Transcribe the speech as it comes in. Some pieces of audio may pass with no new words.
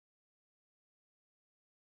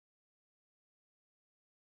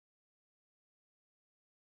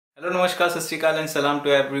Hello, namaskar, satriyakaal and salam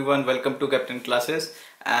to everyone. Welcome to Captain Classes,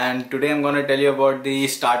 and today I'm going to tell you about the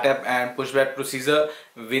startup and pushback procedure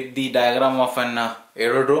with the diagram of an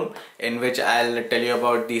aerodrome, in which I'll tell you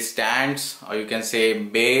about the stands, or you can say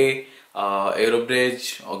bay,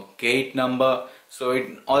 aerobridge or gate number. So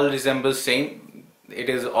it all resembles same. It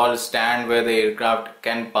is all stand where the aircraft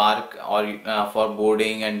can park, or for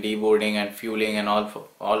boarding and deboarding and fueling and all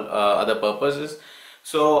other purposes.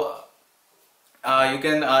 So I'll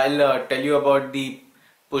tell you about the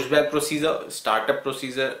pushback procedure, startup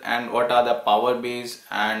procedure, and what are the power bays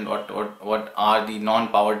and what are the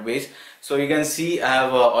non-powered bays. So you can see I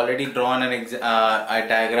have already drawn a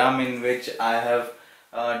diagram in which I have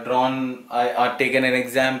taken an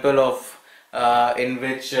example of in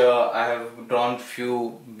which I have drawn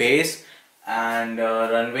few bays and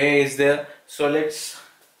runway is there. So let's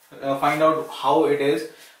find out how it is,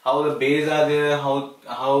 how the bays are there,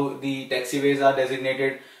 how the taxiways are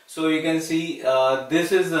designated. So you can see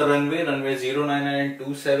this is the runway 099 and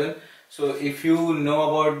 27. So if you know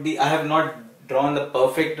about I have not drawn the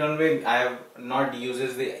perfect runway, I have not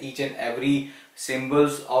uses each and every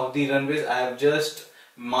symbols of the runways. I have just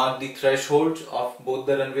marked the thresholds of both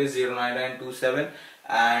the runways 099 and 27,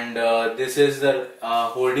 and this is the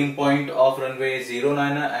holding point of runway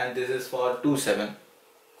 099 and this is for 27.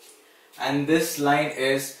 And this line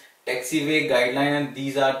is taxiway guideline, and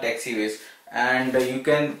these are taxiways. And you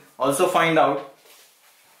can also find out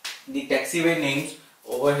the taxiway names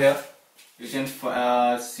over here. You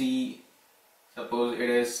can see, suppose it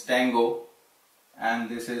is Tango and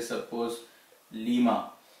this is suppose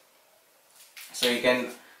Lima. So you can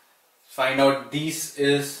find out this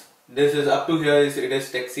is up to here it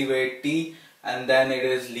is taxiway T, and then it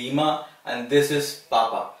is Lima, and this is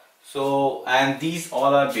Papa. So, and these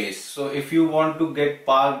all are bays. So if you want to get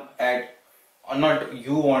parked at, or not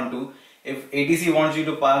you want to, if ATC wants you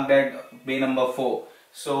to park at bay number 4,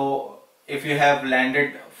 so if you have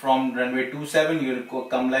landed from runway 27, you will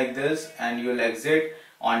come like this and you will exit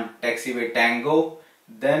on taxiway Tango.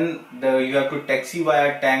 Then you have to taxi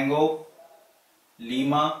via Tango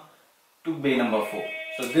Lima to bay number 4.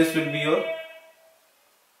 So this will be your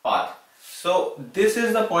path. So this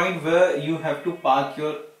is the point where you have to park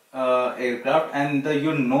your aircraft, and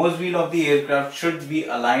your nose wheel of the aircraft should be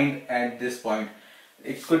aligned at this point.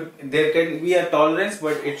 There can be a tolerance,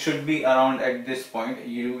 but it should be around at this point.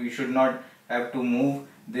 You should not have to move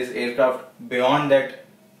this aircraft beyond that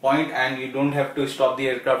point, and you don't have to stop the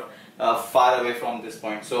aircraft far away from this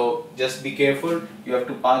point. So just be careful. You have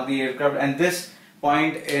to park the aircraft, and this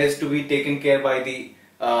point is to be taken care by the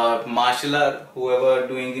marshaller. Whoever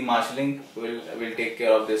doing the marshalling will take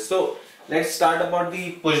care of this. So let's start about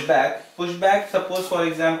the pushback. Pushback, suppose for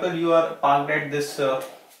example you are parked at this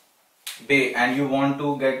bay and you want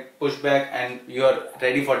to get pushback and you are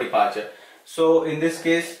ready for departure. So in this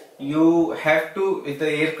case you have to, the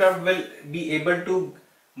aircraft will be able to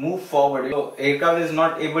move forward. So aircraft is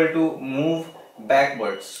not able to move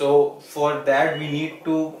backwards. So for that we need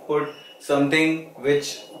to put something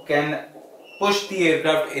which can push the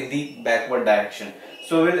aircraft in the backward direction.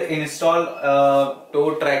 So we'll install a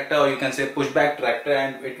tow tractor, or you can say pushback tractor,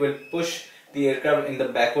 and it will push the aircraft in the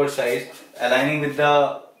backward side, aligning with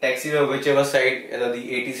the taxiway, whichever side the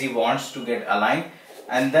ATC wants to get aligned.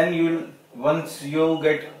 And then once you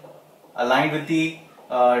get aligned with the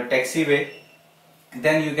taxiway,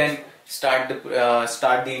 then you can start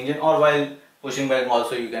the engine, or while pushing back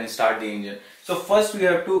also you can start the engine. So first we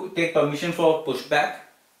have to take permission for pushback,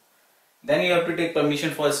 then you have to take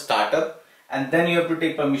permission for startup, and then you have to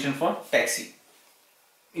take permission for taxi.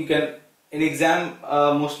 You can, in exam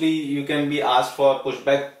mostly you can be asked for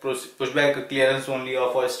pushback clearance only,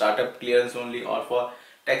 or for startup clearance only, or for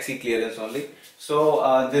taxi clearance only.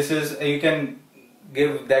 So this is, you can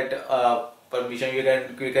give that permission, you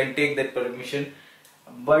can take that permission.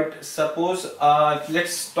 But suppose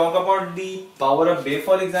let's talk about the power up bay.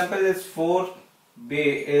 For example, this 4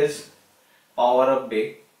 bay is power up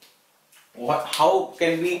bay. How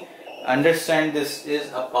can we understand this is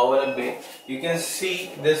a power up bay? You can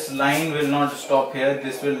see this line will not stop here.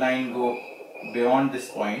 This line go beyond this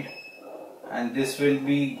point, and this will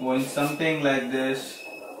be going something like this,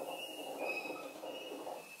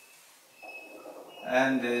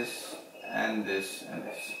 and this, and this, and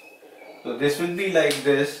this. So this will be like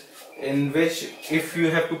this, in which if you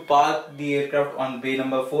have to park the aircraft on bay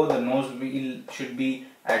number 4, the nose wheel should be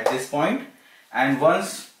at this point, and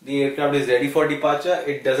once the aircraft is ready for departure,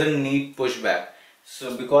 it doesn't need pushback.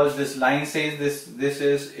 So because this line says this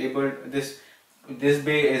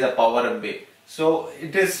bay is a power up bay, so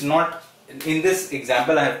it is not in this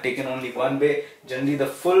example I have taken only one bay. Generally the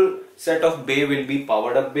full set of bay will be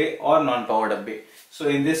powered up bay or non-powered up bay. So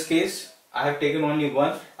in this case I have taken only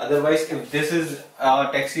one. Otherwise, if this is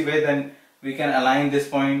our taxiway, then we can align this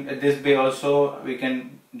point, this bay also, we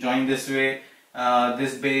can join this way,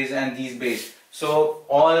 this bays and these bays. So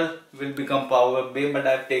all will become powered bay, but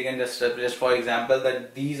I have taken just for example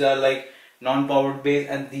that these are like non-powered bays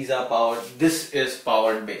and these are powered. This is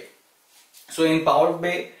powered bay. So in powered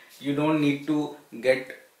bay, you don't need to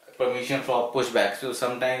get permission for pushback. So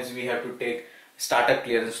sometimes we have to take startup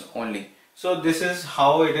clearance only. So this is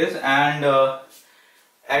how it is, and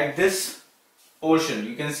at this portion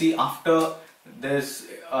you can see after this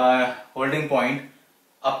holding point,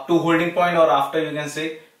 up to holding point, or after, you can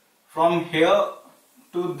say from here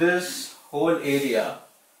to this whole area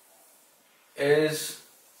is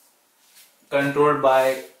controlled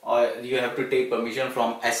by, or you have to take permission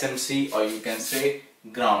from SMC, or you can say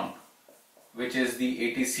ground, which is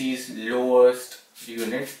the ATC's lowest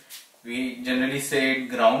unit. We generally say it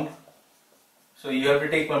ground. So you have to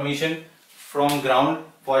take permission from ground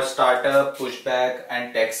for startup, pushback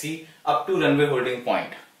and taxi up to runway holding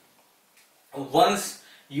point. Once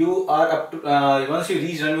you are up to, once you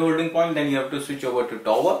reach runway holding point, then you have to switch over to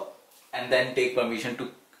tower and then take permission to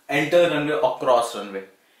enter runway or cross runway.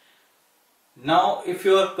 Now if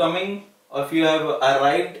you are coming, or if you have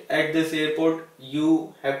arrived at this airport,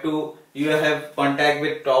 you have contact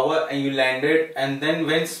with tower and you landed, and then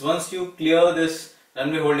once you clear this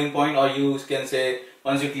runway holding point, or you can say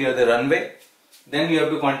once you clear the runway, then you have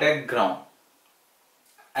to contact ground,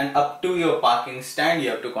 and up to your parking stand you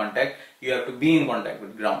have to be in contact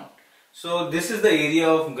with ground. So this is the area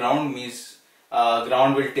of ground, means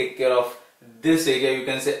ground will take care of this area, you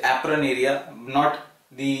can say apron area, not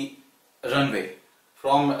the runway.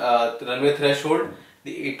 From the runway threshold,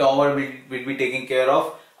 the tower will be taking care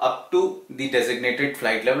of up to the designated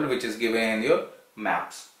flight level, which is given in your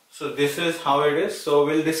maps. So this is how it is. So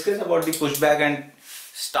we'll discuss about the pushback and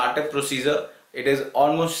startup procedure. It is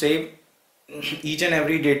almost same. Each and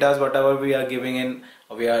every data, whatever we are giving in,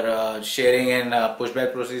 we are sharing in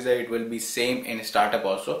pushback procedure, it will be same in startup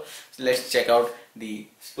also. So let's check out the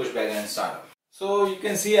pushback and startup. So you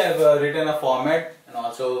can see I have written a format and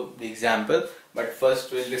also the example, but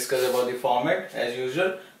first we'll discuss about the format as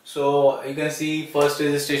usual. So you can see first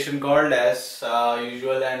is a station called as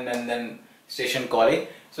usual, and then station calling.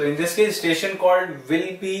 So in this case, station called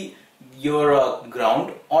will be your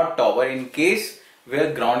ground or tower in case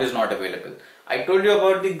where ground is not available. I told you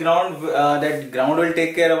about the ground, that ground will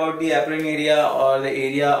take care about the apron area or the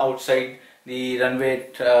area outside the runway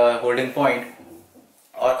holding point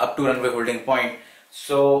or up to runway holding point.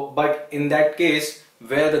 So but in that case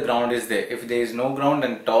where the ground is there, if there is no ground,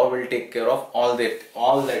 then tower will take care of all that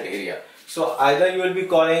area. So either you will be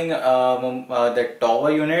calling the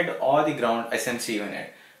tower unit or the ground SMC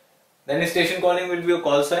unit. Then station calling will be a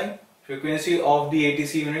call sign, frequency of the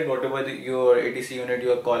ATC unit, whatever your ATC unit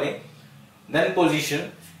you are calling. Then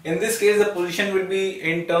position. In this case, the position will be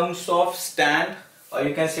in terms of stand, or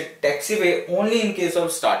you can say taxiway only in case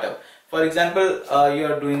of startup. For example, you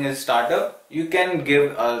are doing a startup, you can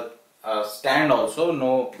give a stand also,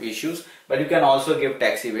 no issues, but you can also give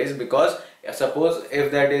taxiways, because suppose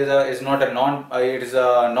if that is not a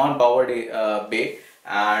non-powered bay,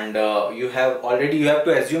 and you have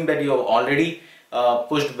to assume that you have already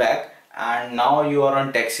pushed back and now you are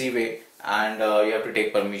on taxiway, and you have to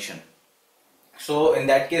take permission. So in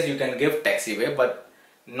that case you can give taxiway, but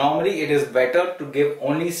normally it is better to give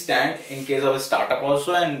only stand in case of a startup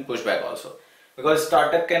also and pushback also, because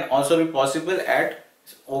startup can also be possible at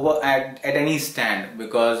any stand,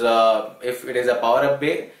 because if it is a power up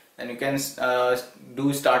bay, then you can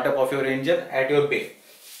do startup of your engine at your bay.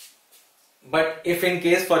 But if in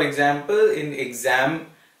case, for example, in exam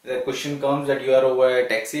the question comes that you are over a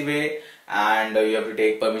taxiway and you have to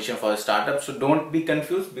take permission for a startup, so don't be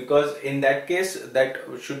confused, because in that case that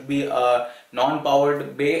should be a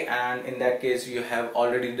non-powered bay, and in that case you have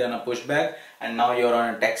already done a pushback and now you are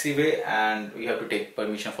on a taxiway and you have to take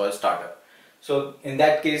permission for a startup. So in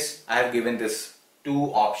that case I have given this two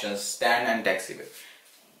options, stand and taxiway.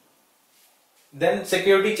 Then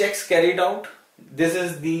security checks carried out. This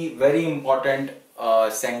is the very important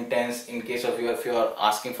sentence in case of if you are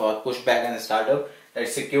asking for a pushback and a startup, that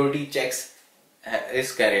security checks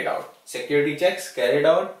is carried out. Security checks carried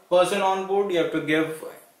out. Person on board, you have to give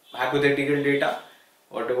hypothetical data,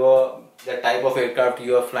 whatever the type of aircraft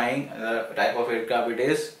you are flying, the type of aircraft it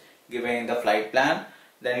is given in the flight plan,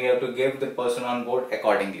 then you have to give the person on board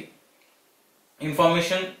accordingly.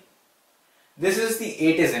 Information. This is the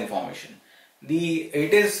ATIS information. The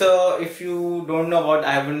ATIS, if you don't know about,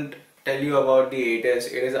 I haven't tell you about the ATIS.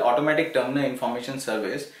 It is an automatic terminal information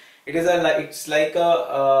service. It is it's like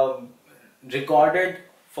a recorded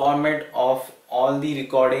format of all the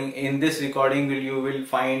recording. In this recording you will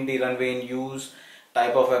find the runway in use,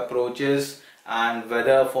 type of approaches, and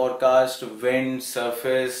weather forecast, wind,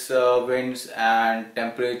 surface winds, and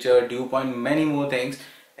temperature, dew point, many more things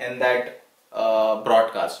in that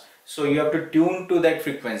broadcast. So you have to tune to that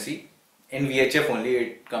frequency in VHF only.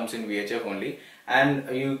 It comes in VHF only,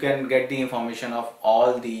 and you can get the information of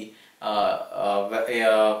all the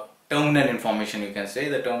terminal information. You can say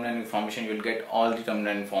the terminal information, you will get all the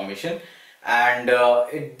terminal information. And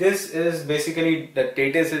this is basically, the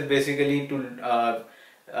TATIS is basically to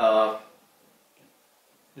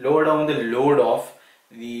lower down the load of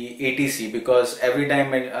the ATC, because every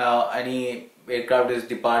time any aircraft is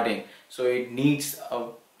departing, so it needs a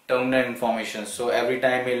terminal information. So every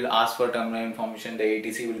time he'll ask for terminal information, the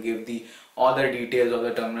ATC will give the other details of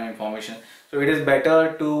the terminal information. So it is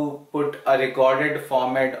better to put a recorded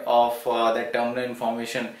format of that terminal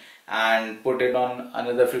information and put it on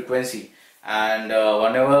another frequency, and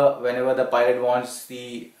whenever the pilot wants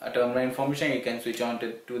the terminal information, you can switch on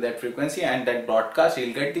to that frequency, and that broadcast,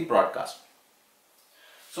 you'll get the broadcast.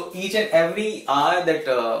 So each and every hour that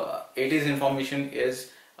ATIS information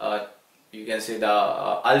is, you can say, the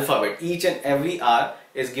alphabet. Each and every hour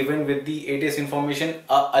is given with the ATIS information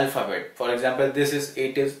alphabet. For example, this is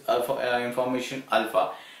ATIS alpha, information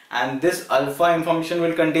alpha, and this alpha information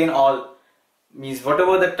will contain all, means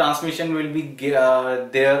whatever the transmission will be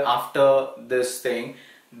there after this thing,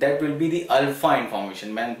 that will be the alpha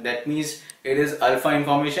information. Man, that means it is alpha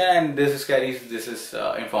information, and this carries this is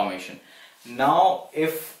information. Now,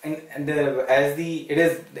 if each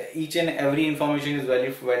and every information is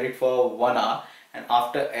valid for 1 hour, and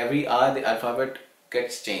after every hour the alphabet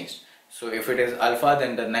gets changed. So if it is alpha,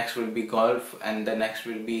 then the next will be golf, and the next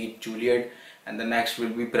will be Juliet, and the next will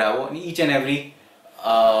be Bravo, and each and every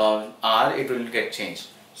hour it will get changed.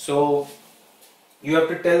 So you have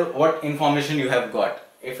to tell what information you have got.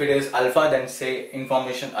 If it is alpha, then say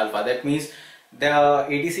information alpha. That means the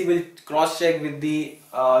ATC will cross check with the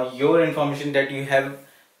your information, that you have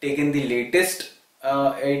taken the latest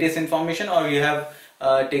ATIS information, or you have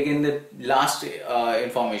taken the last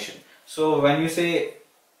information. So when you say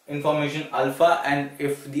information alpha, and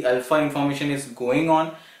if the alpha information is going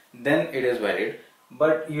on, then it is valid.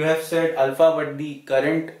 But you have said alpha, but the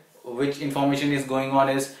current which information is going on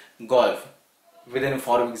is golf. Within,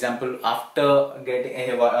 for example, after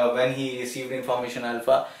getting when he received information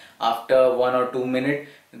alpha, after 1 or 2 minutes,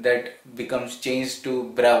 that becomes changed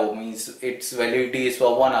to Bravo, means its validity is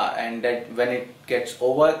for 1 hour, and that when it gets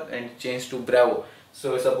over and changed to Bravo.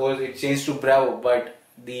 So suppose it changed to Bravo, but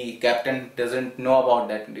the captain doesn't know about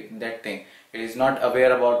that thing. It is not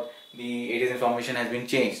aware about the ATIS information has been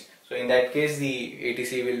changed. So in that case, the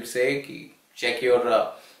ATC will say, check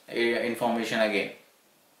your information again.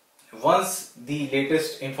 Once the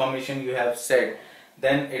latest information you have said,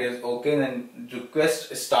 then it is okay. Then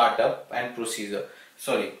request startup and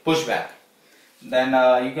pushback. Then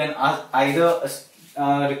you can ask either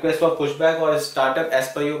request for pushback or startup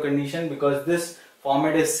as per your condition, because this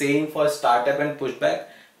format is same for startup and pushback.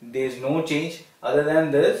 There is no change. Other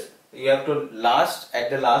than this, you have to at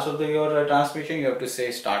the last of your transmission, you have to say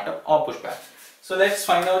startup or pushback. So let's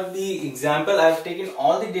find out the example. I have taken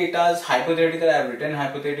all the data as hypothetical. I have written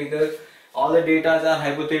hypothetical. All the data are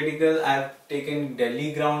hypothetical. I have taken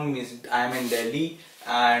Delhi ground, means I am in Delhi,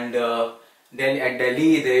 and at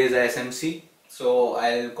Delhi there is a SMC. So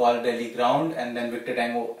I'll call Delhi ground, and then Victor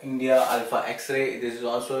Tango India Alpha X-ray. This is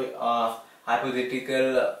also a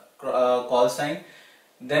hypothetical call sign.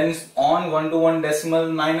 Then on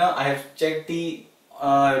 121.9er, I have checked the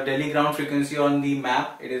Delhi ground frequency on the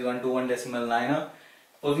map. It is 121.9er.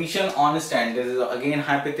 Position on stand, this is again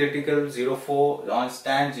hypothetical. 04 on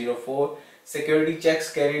stand, 04. Security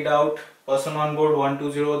checks carried out. Person on board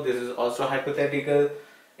 120. This is also hypothetical.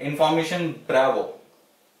 Information Bravo,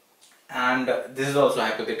 and this is also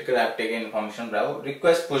hypothetical. I have taken information Bravo.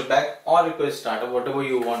 Request pushback or request startup, whatever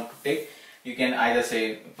you want to take. You can either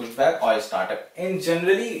say pushback or startup. In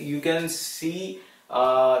generally, you can see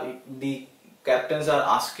the captains are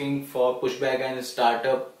asking for pushback and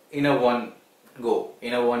startup in a one go,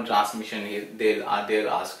 in a one transmission. They'll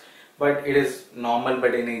ask, but it is normal.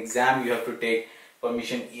 But in exam, you have to take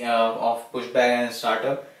permission of pushback and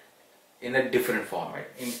startup in a different format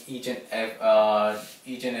in each and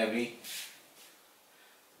every.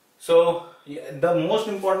 So the most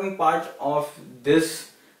important part of this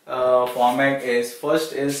format is,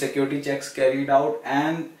 first is security checks carried out,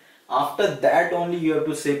 and after that only you have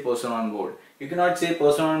to say person on board. You cannot say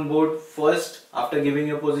person on board first after giving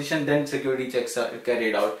your position, then security checks are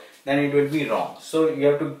carried out. Then it will be wrong. So you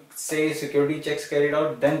have to say security checks carried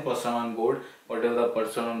out, then person on board, whatever the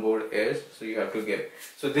person on board is. So you have to give.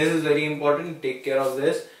 So this is very important. Take care of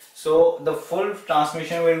this. So the full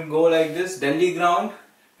transmission will go like this: Delhi ground,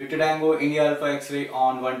 Victor Tango India Alpha X-ray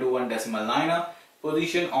on 121.9er.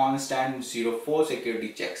 Position on stand 04,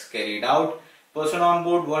 security checks carried out. Person on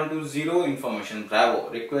board 120, information Bravo,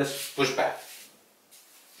 request pushback.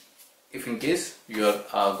 If in case you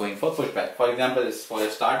are going for pushback, for example, this is for a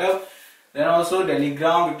startup. Then also Delhi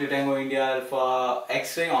ground, Victor Tango India Alpha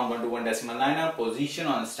X-ray on 121.9er. Position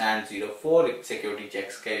on stand 04, security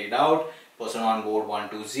checks carried out. Person on board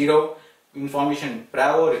 120, information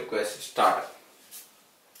Bravo, request startup.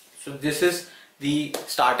 So this is the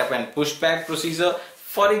startup and pushback procedure.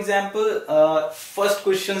 For example, first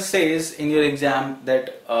question says in your exam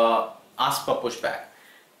that ask for pushback.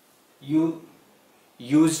 You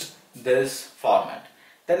used this format.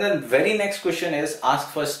 Then the very next question is ask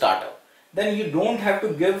for startup. Then you don't have to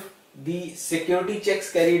give the security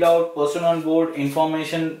checks carried out, person on board,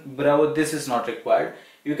 information Bravo. This is not required.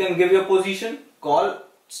 You can give your position, call,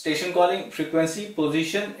 station calling, frequency,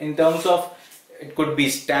 position in terms of it could be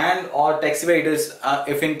stand or taxiway. It is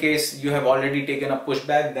if in case you have already taken a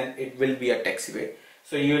pushback, then it will be a taxiway.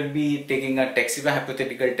 So you will be taking a taxiway,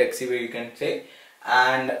 hypothetical taxiway you can say,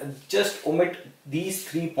 and just omit these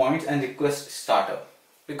 3 points and request startup,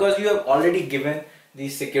 because you have already given the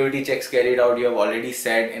security checks carried out. You have already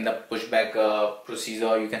said in the pushback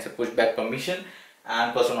procedure, you can say pushback permission,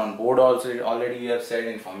 and person on board also already you have said,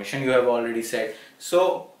 information you have already said.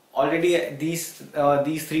 So already these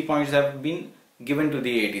 3 points have been given to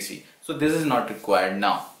the ATC. So this is not required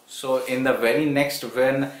now. So in the very next,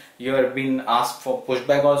 when you have been asked for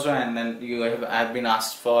pushback also, and then you have been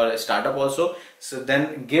asked for startup also, so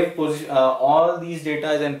then give all these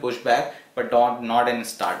data in pushback, but not in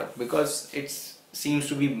startup, because it seems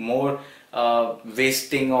to be more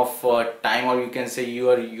wasting of time, or you can say you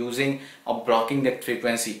are using or blocking that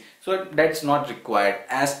frequency. So that's not required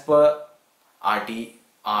as per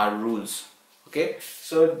RTR rules. Okay,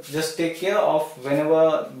 so just take care of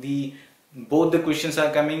whenever both the questions are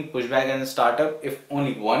coming, pushback and startup. If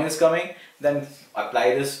only one is coming, then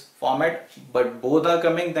apply this format, but both are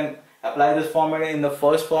coming, then apply this format. In the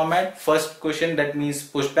first format, first question, that means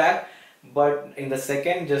pushback, but in the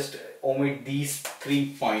second, just omit these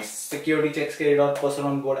 3 points: security checks carried out, person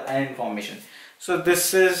on board, and information. So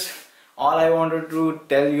this is all I wanted to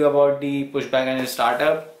tell you about the pushback and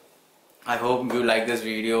startup. I hope you like this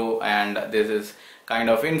video, and this is kind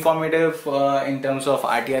of informative in terms of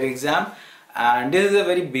RTR exam. And this is a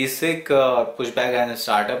very basic pushback and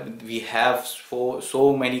startup. We have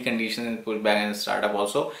so many conditions in pushback and startup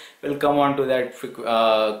also. We'll come on to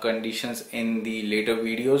that conditions in the later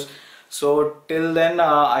videos. So till then,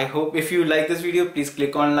 I hope if you like this video, please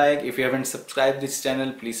click on like. If you haven't subscribed this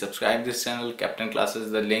channel, please subscribe this channel, Captain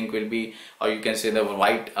Classes. The link will be, or you can say the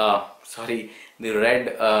the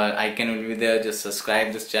red icon will be there. Just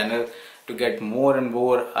subscribe this channel to get more and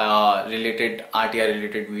more related RTR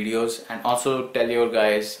related videos, and also tell your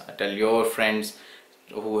guys, tell your friends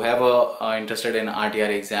who have interested in RTR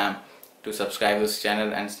exam to subscribe this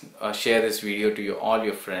channel, and share this video to all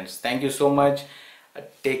your friends. Thank you so much.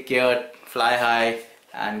 Take care, fly high,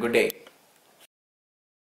 and good day.